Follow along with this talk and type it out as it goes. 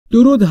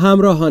درود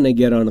همراهان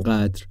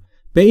گرانقدر،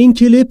 به این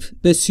کلیپ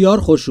بسیار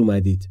خوش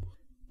اومدید.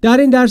 در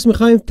این درس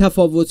میخوایم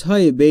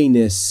تفاوت‌های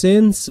بین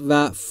since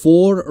و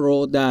for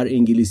رو در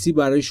انگلیسی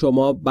برای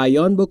شما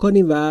بیان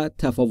بکنیم و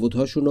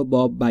تفاوت‌هاشون رو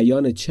با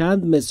بیان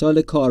چند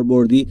مثال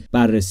کاربردی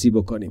بررسی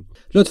بکنیم.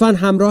 لطفاً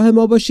همراه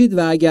ما باشید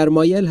و اگر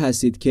مایل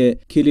هستید که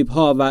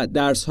کلیپ‌ها و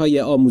درس‌های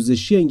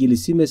آموزشی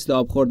انگلیسی مثل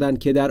آب خوردن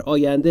که در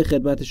آینده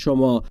خدمت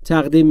شما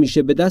تقدیم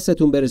میشه به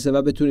دستتون برسه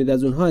و بتونید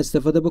از اونها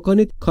استفاده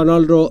بکنید،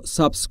 کانال رو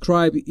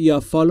سابسکرایب یا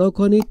فالو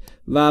کنید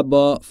و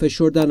با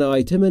فشردن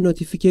آیتم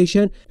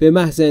نوتیفیکیشن به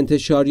محض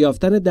انتشار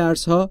یافتن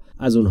درس ها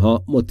از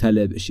اونها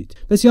مطلع بشید.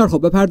 بسیار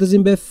خوب،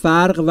 بپردازیم به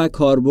فرق و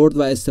کاربرد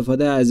و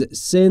استفاده از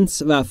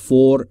since و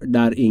for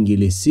در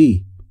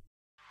انگلیسی.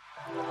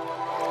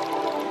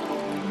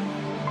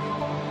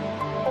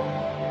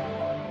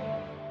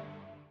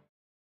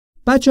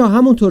 بچه ها،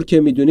 همونطور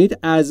که میدونید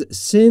از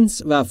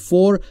since و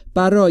for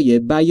برای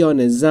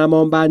بیان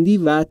زمانبندی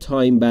و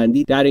تایم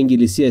بندی در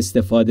انگلیسی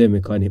استفاده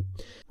میکنیم.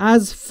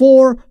 از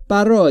for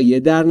برای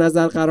در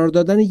نظر قرار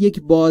دادن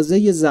یک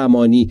بازه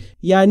زمانی،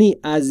 یعنی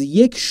از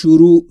یک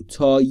شروع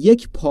تا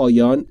یک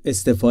پایان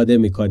استفاده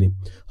میکنیم.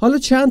 حالا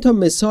چند تا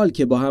مثال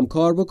که با هم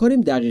کار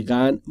بکنیم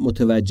دقیقاً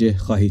متوجه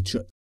خواهید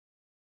شد.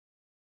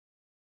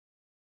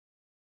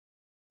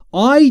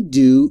 I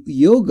do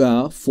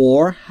yoga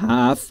for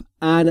half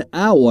an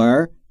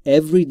hour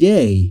every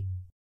day.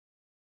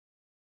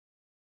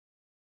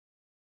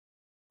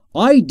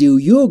 I do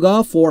yoga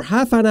for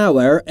half an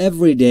hour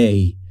every day.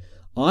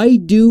 I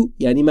do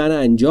یعنی من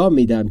انجام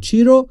میدم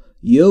چی رو؟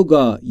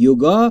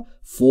 یوگا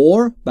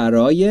for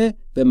برای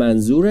به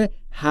منظور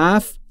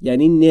half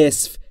یعنی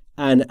نصف،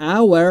 an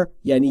hour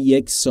یعنی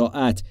یک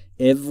ساعت،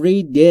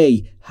 every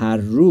day هر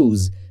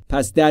روز.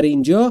 پس در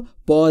اینجا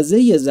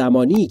بازه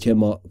زمانی که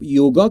ما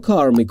یوگا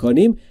کار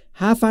میکنیم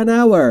half an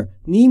hour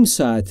نیم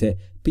ساعته،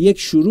 یک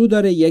شروع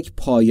داره یک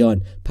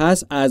پایان،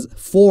 پس از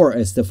for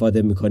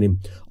استفاده میکنیم.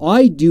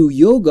 I do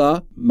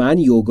yoga من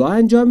یوگا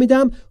انجام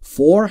میدم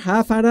for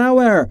half an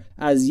hour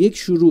از یک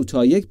شروع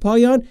تا یک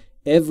پایان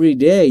every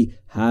day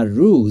هر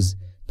روز.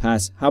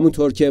 پس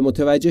همونطور که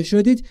متوجه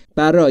شدید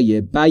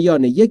برای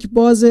بیان یک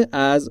بازه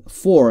از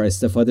for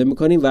استفاده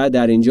میکنیم و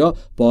در اینجا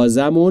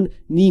بازمون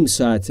نیم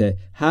ساعته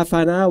half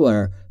an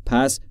hour.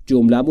 پس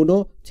جملمون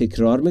رو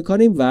تکرار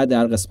میکنیم و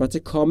در قسمت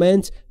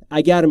کامنت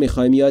اگر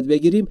میخوایم یاد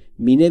بگیریم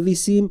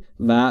مینویسیم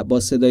و با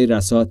صدای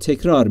رسا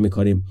تکرار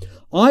میکنیم.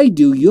 I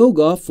do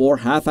yoga for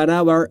half an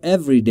hour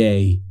every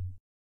day.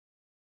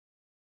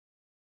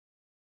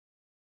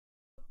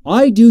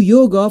 I do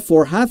yoga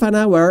for half an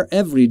hour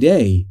every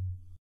day.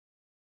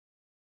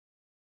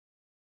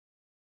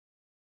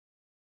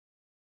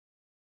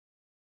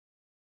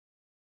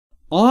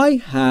 I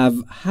have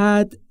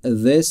had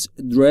this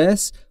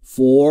dress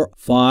for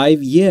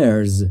 5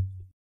 years.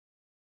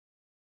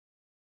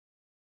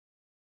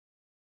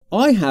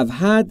 I have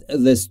had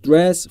this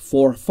dress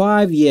for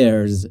 5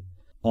 years.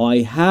 I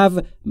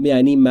have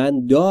یعنی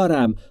من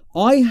دارم.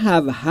 I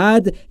have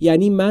had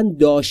یعنی من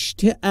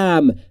داشته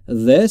ام.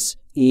 This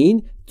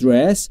این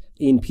dress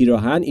این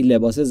پیراهن این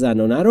لباس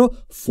زنانه رو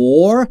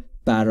for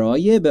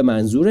برای به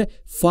منظور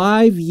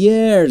 5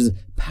 years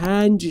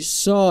 5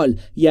 سال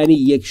یعنی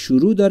یک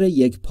شروع داره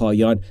یک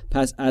پایان،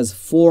 پس از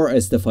for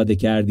استفاده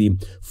کردیم.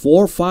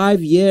 for 5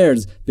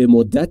 years به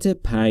مدت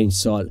 5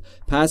 سال.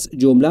 پس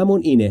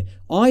جملمون اینه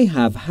I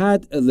have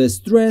had this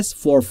dress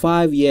for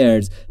 5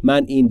 years.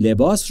 من این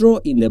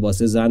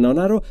لباس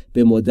زنانه رو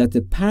به مدت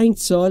 5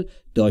 سال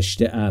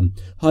داشته ام.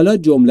 حالا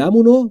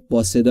جملمون رو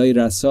با صدای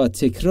رسا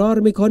تکرار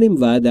میکنیم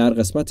و در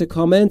قسمت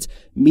کامنت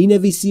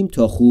مینویسیم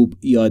تا خوب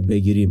یاد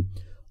بگیریم.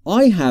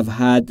 I have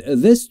had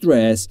this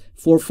dress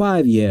for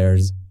 5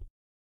 years.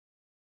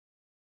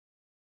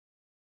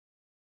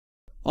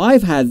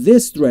 I've had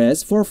this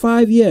dress for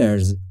 5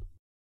 years.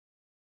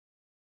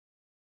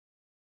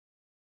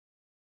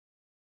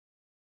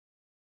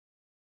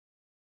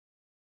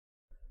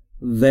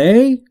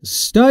 They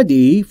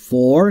study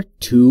for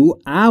 2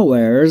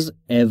 hours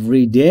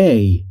every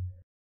day.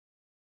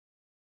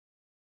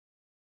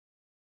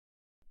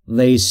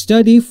 They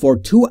study for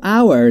 2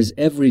 hours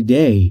every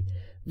day.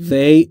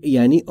 They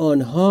یعنی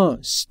آنها،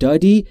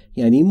 study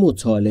یعنی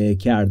مطالعه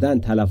کردن،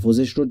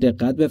 تلفظش رو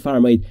دقت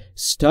بفرمایید.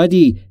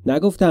 study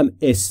نگفتم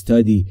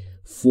study.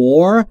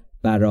 for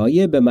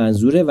برای به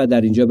منظوره و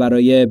در اینجا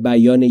برای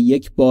بیان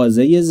یک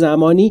بازه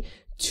زمانی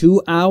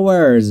 2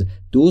 hours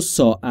 2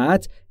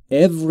 ساعت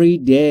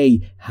every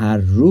day هر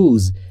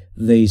روز.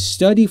 They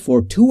study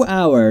for 2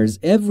 hours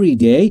every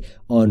day.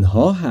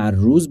 آنها هر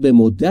روز به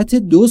مدت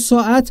 2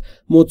 ساعت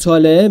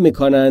مطالعه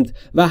میکنند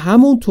و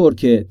همونطور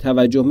که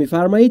توجه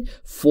میفرمایید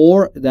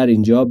for در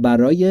اینجا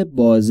برای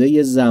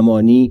بازه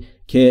زمانی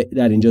که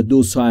در اینجا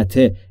 2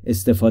 ساعته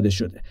استفاده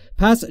شده.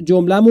 پس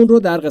جملمون رو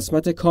در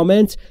قسمت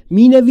کامنت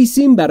می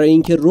نویسیم برای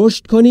اینکه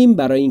رشد کنیم،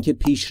 برای اینکه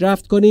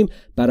پیشرفت کنیم،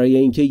 برای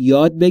اینکه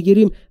یاد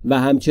بگیریم و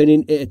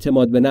همچنین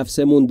اعتماد به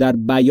نفسمون در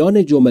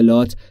بیان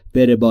جملات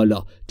بره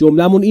بالا.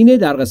 جملمون اینه،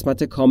 در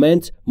قسمت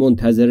کامنت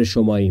منتظر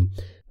شماییم.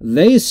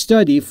 They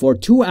study for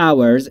 2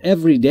 hours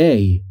every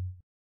day.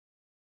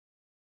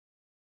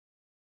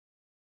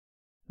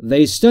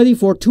 They study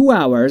for 2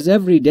 hours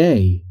every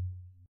day.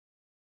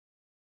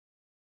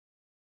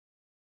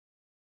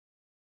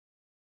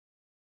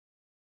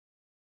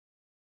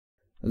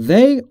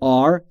 They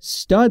are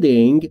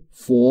studying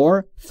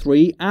for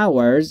 3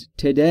 hours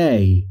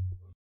today.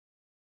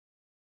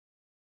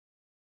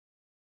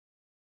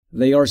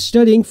 They are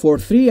studying for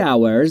 3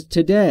 hours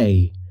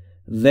today.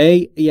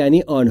 They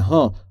یعنی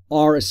آنها.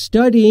 are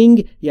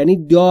studying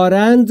یعنی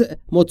دارند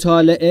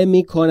مطالعه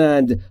می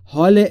کنند.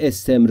 حال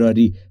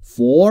استمراری.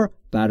 for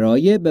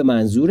برای به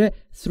منظور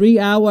 3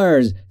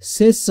 hours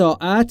 3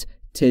 ساعت.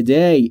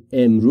 today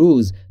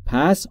امروز.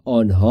 پس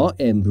آنها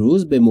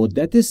امروز به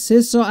مدت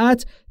 3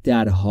 ساعت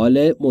در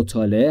حال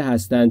مطالعه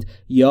هستند،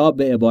 یا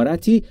به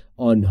عبارتی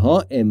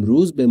آنها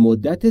امروز به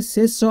مدت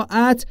 3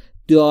 ساعت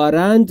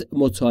دارند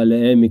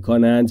مطالعه می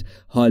کنند.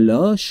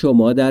 حالا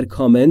شما در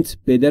کامنت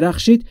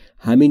بدرخشید،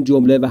 همین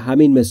جمله و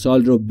همین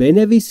مثال رو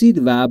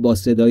بنویسید و با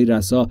صدای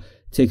رسا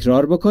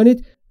تکرار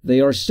بکنید.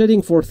 They are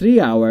studying for 3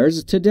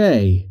 hours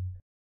today.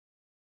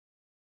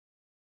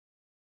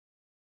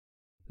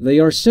 They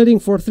are studying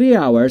for 3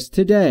 hours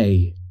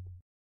today.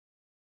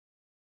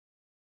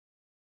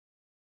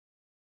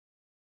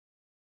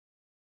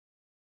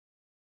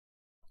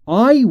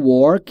 I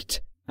worked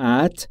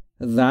at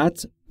that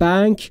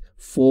bank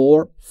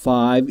for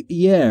 5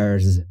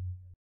 years.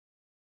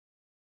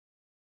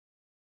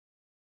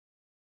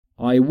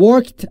 I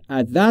worked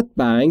at that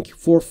bank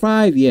for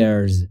 5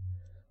 years.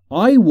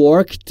 I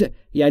worked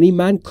یعنی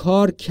من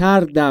کار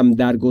کردم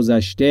در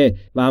گذشته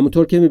و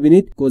همونطور که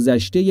میبینید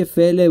گذشته یه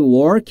فعل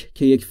work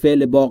که یک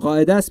فعل با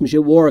قاعده است میشه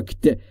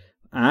worked.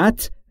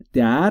 at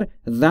در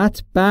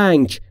that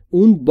bank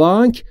اون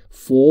بانک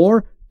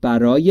for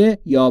برای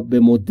یا به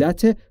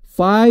مدت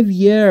 5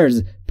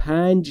 years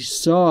 5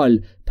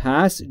 سال.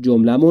 پس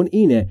جملمون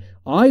اینه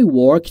I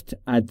worked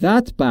at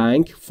that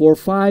bank for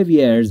 5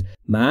 years.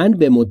 من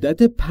به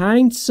مدت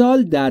 5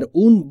 سال در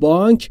اون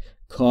بانک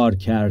کار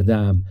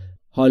کردم.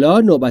 حالا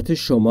نوبت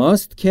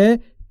شماست که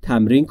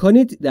تمرین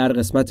کنید. در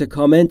قسمت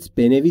کامنت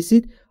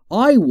بنویسید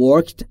I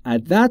worked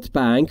at that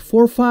bank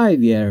for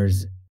 5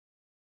 years.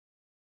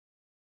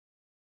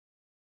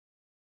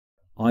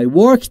 I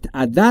worked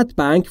at that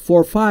bank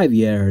for 5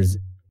 years.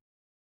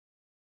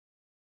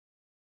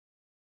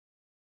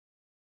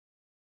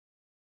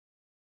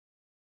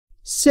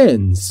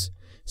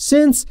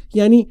 since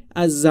یعنی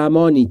از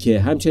زمانی که،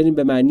 همچنین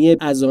به معنی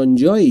از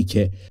آنجایی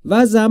که،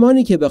 و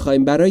زمانی که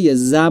بخوایم برای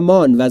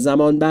زمان و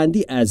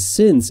زمانبندی از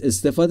since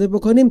استفاده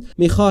بکنیم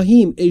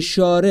میخواهیم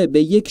اشاره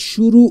به یک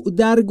شروع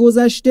در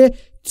گذشته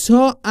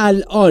تا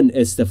الان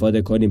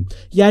استفاده کنیم.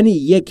 یعنی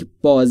یک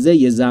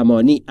بازه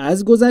زمانی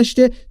از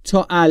گذشته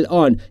تا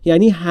الان،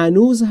 یعنی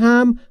هنوز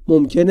هم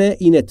ممکنه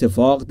این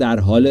اتفاق در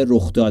حال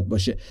رخ داد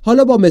باشه.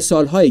 حالا با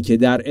مثال هایی که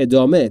در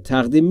ادامه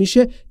تقدیم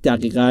میشه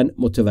دقیقاً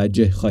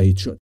متوجه خواهید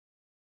شد.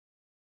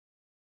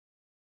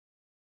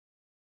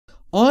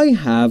 I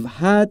have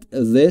had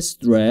this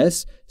dress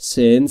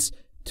since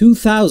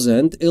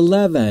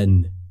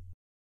 2011.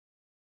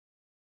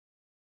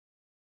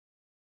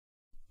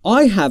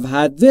 I have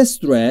had this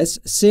dress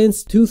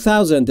since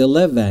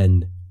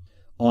 2011.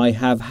 I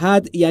have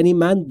had یعنی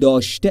من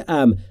داشته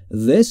ام.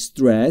 This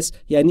dress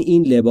یعنی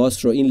این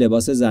لباس رو، این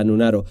لباس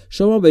زنونه رو.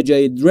 شما به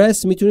جای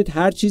dress میتونید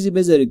هر چیزی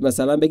بذارید،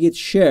 مثلا بگید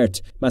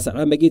shirt،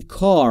 مثلا بگید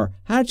car،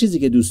 هر چیزی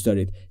که دوست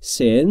دارید.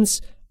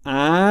 Since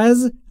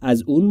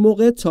از اون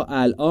موقع تا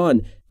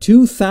الان.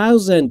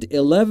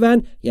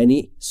 2011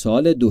 یعنی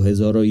سال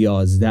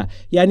 2011،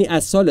 یعنی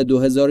از سال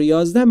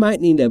 2011 من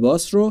این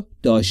لباس رو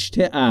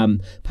داشته ام.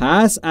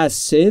 پس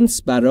از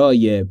since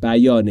برای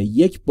بیان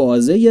یک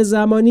بازه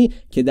زمانی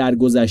که در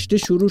گذشته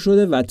شروع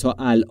شده و تا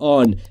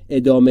الان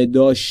ادامه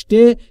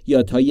داشته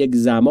یا تا یک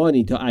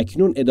زمانی تا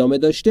اکنون ادامه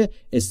داشته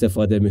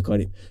استفاده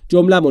میکنیم.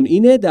 جملمون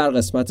اینه، در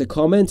قسمت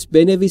کامنت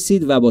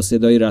بنویسید و با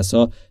صدای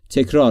رسا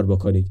تکرار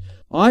بکنید.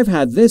 I've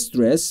had this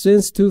dress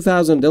since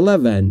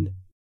 2011.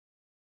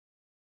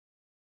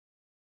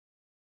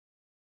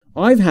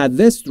 I've had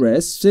this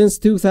dress since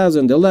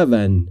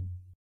 2011.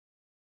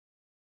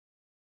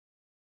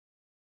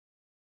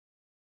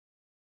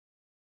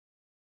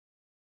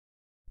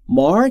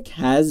 Mark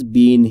has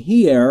been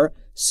here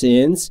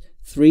since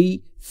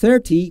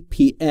 3:30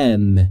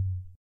 p.m.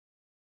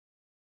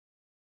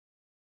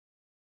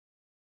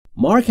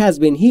 Mark has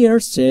been here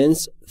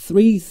since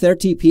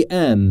 3:30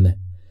 p.m.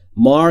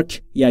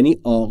 Mark یعنی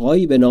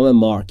آقایی به نام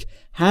مارک.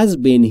 Has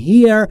been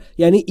here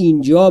یعنی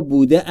اینجا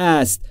بوده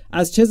است.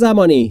 از چه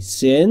زمانی؟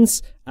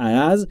 Since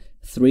از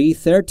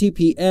 3:30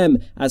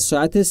 p.m. از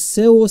ساعت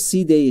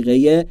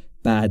 3:30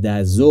 بعد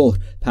از ظهر.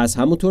 پس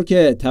همونطور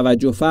که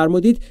توجه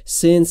فرمودید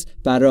since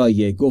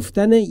برای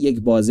گفتن یک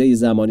بازه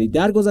زمانی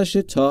در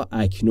گذشته تا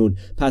اکنون.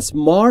 پس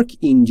مارک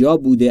اینجا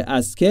بوده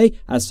است که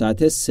از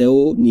ساعت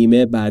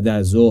 3:30 بعد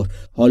از ظهر.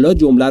 حالا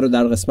جمله رو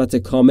در قسمت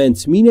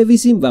کامنت می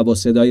نویسیم و با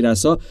صدای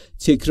رسا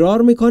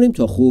تکرار می کنیم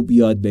تا خوب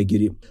یاد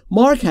بگیریم.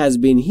 Mark has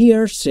been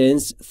here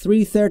since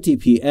 3:30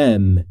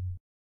 p.m.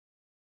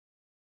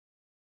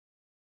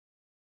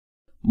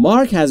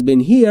 Mark has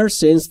been here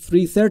since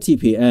 3:30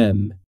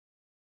 p.m.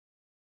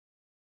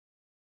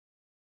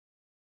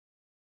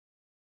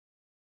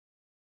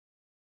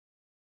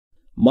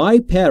 My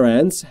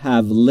parents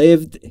have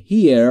lived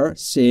here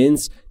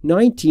since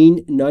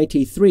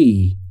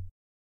 1993.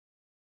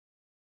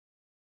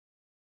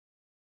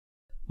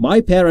 My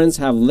parents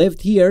have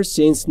lived here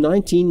since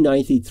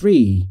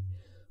 1993.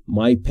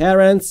 My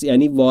parents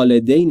یعنی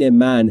والدین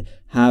من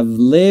have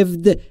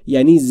lived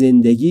یعنی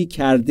زندگی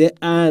کرده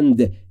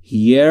and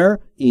here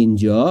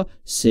اینجا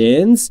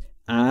since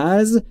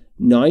از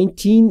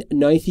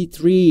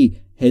 1993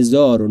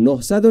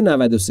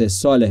 1993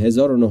 سال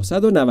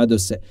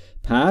 1993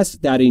 پس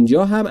در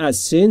اینجا هم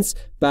از since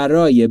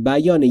برای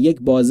بیان یک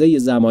بازه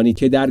زمانی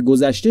که در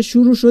گذشته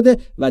شروع شده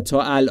و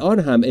تا الان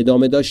هم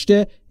ادامه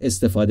داشته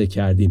استفاده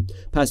کردیم.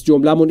 پس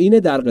جملمون اینه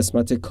در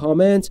قسمت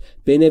کامنت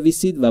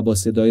بنویسید و با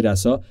صدای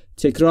رسا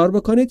تکرار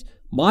بکنید.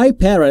 My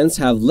parents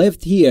have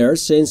lived here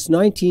since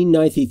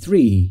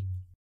 1993.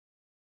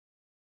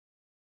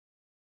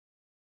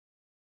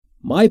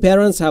 My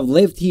parents have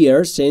lived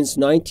here since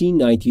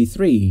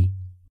 1993.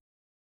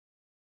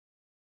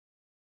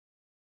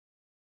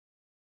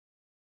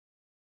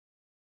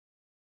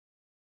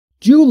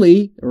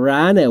 Julie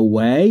ran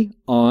away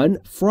on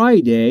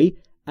Friday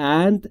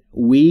and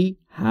we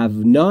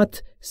have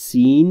not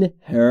seen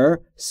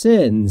her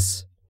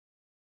since.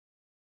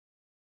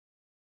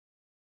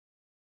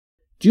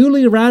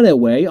 Julie ran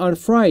away on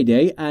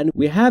Friday and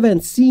we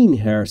haven't seen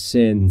her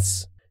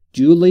since.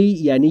 جولی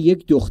یعنی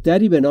یک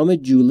دختری به نام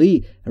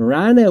جولی.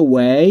 ran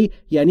away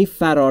یعنی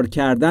فرار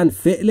کردن،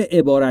 فعل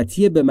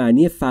عبارتی به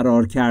معنی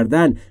فرار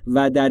کردن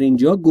و در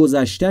اینجا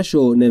گذشته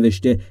شو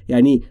نوشته،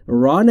 یعنی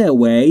run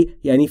away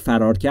یعنی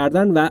فرار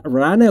کردن و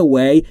run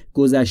away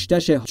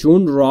گذشتهش،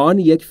 چون run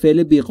یک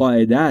فعل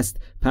بیقاعده است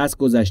پس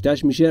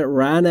گذشتهش میشه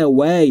ran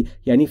away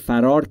یعنی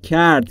فرار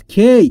کرد.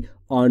 کی؟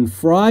 on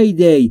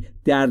Friday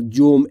در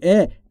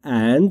جمعه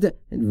and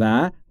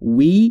و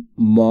we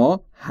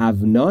ما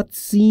have not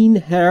seen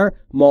her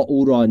ما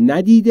او را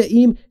ندیده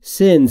ایم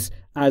since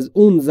از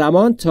اون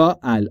زمان تا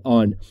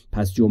الان.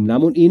 پس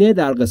جملمون اینه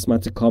در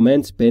قسمت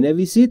کامنت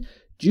بنویسید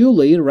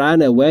Julie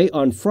ran away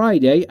on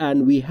Friday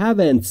and we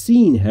haven't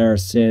seen her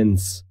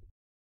since.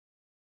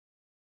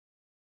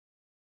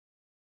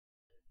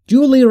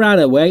 Julie ran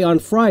away on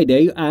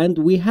Friday and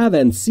we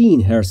haven't seen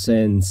her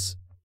since.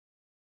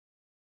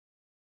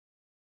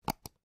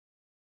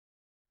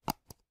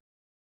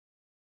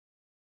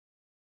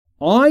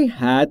 I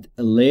had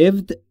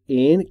lived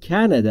in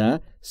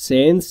Canada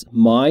since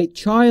my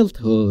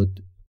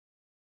childhood.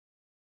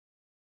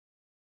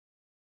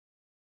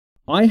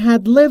 I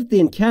had lived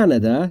in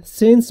Canada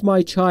since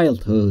my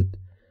childhood.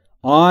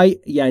 I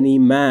یعنی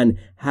من،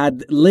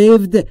 had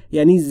lived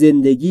یعنی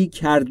زندگی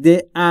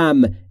کرده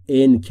ام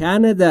in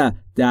Canada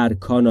در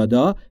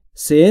کانادا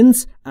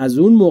since از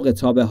اون موقع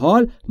تا به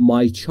حال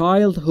my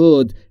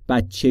childhood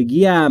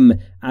بچگیم،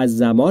 از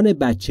زمان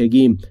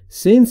بچگیم.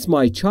 since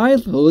my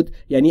childhood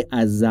یعنی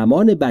از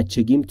زمان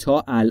بچگیم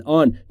تا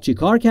الان چی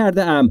کار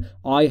کرده ام؟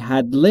 I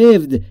had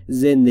lived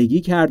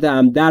زندگی کرده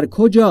ام در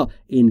کجا؟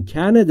 in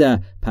Canada.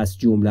 پس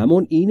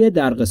جملمون اینه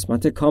در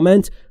قسمت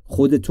کامنت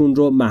خودتون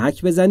رو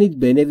محک بزنید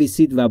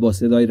بنویسید و با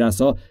صدای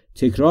رسا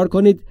تکرار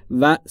کنید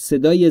و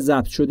صدای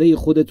ضبط شده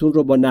خودتون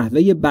رو با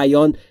نحوه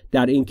بیان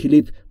در این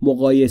کلیپ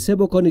مقایسه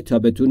بکنید تا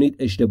بتونید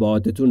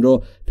اشتباهاتتون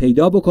رو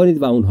پیدا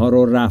بکنید و اونها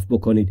رو رفع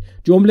بکنید.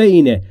 جمله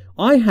اینه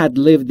I had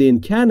lived in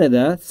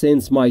Canada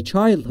since my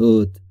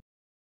childhood.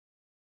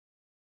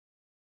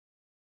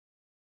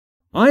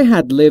 I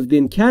had lived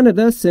in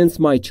Canada since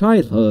my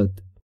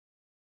childhood.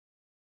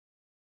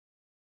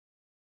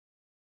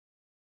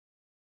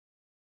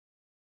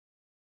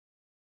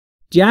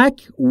 Jack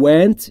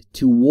went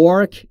to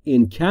work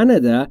in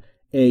Canada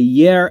a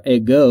year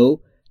ago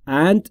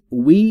and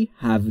we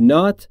have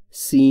not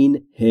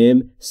seen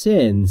him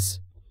since.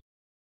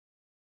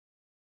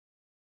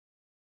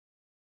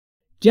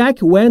 Jack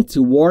went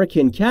to work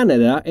in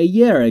Canada a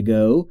year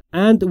ago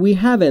and we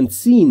haven't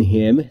seen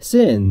him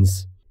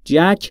since.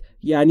 Jack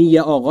یعنی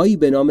یه آقایی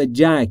به نام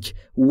جک.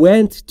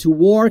 went to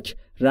work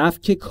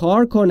رفت که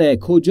کار کنه.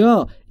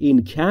 کجا؟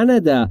 in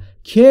Canada.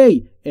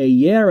 کی؟ a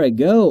year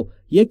ago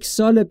یک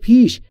سال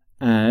پیش.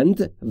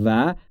 and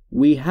و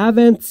we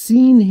haven't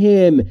seen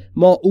him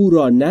ما او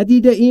را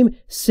ندیده ایم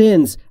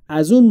since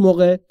از اون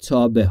موقع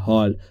تا به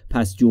حال.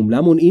 پس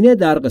جملمون اینه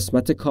در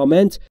قسمت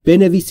کامنت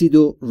بنویسید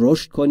و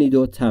رشد کنید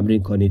و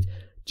تمرین کنید.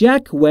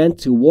 Jack went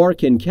to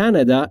work in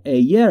Canada a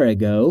year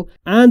ago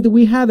and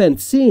we haven't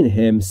seen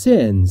him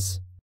since.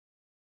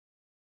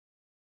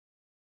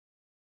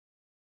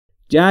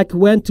 Jack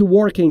went to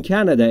work in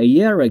Canada a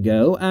year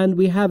ago and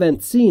we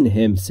haven't seen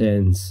him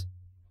since.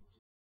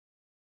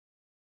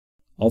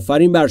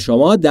 آفرین بر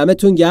شما،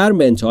 دمتون گرم.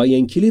 به انتهای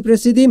این کلیپ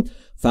رسیدیم.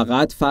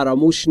 فقط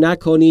فراموش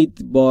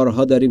نکنید،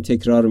 بارها داریم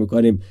تکرار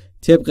میکنیم،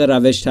 طبق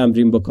روش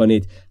تمرین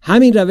بکنید.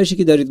 همین روشی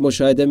که دارید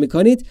مشاهده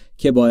میکنید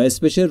که باعث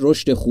بشه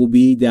رشد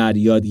خوبی در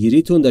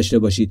یادگیریتون داشته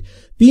باشید.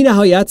 بی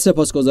نهایت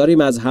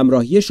سپاسگزاریم از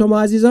همراهی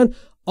شما عزیزان.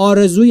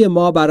 آرزوی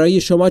ما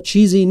برای شما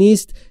چیزی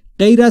نیست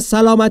غیر از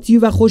سلامتی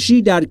و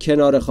خوشی در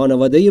کنار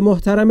خانواده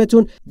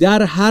محترمتون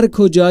در هر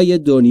کجای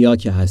دنیا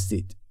که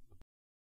هستید.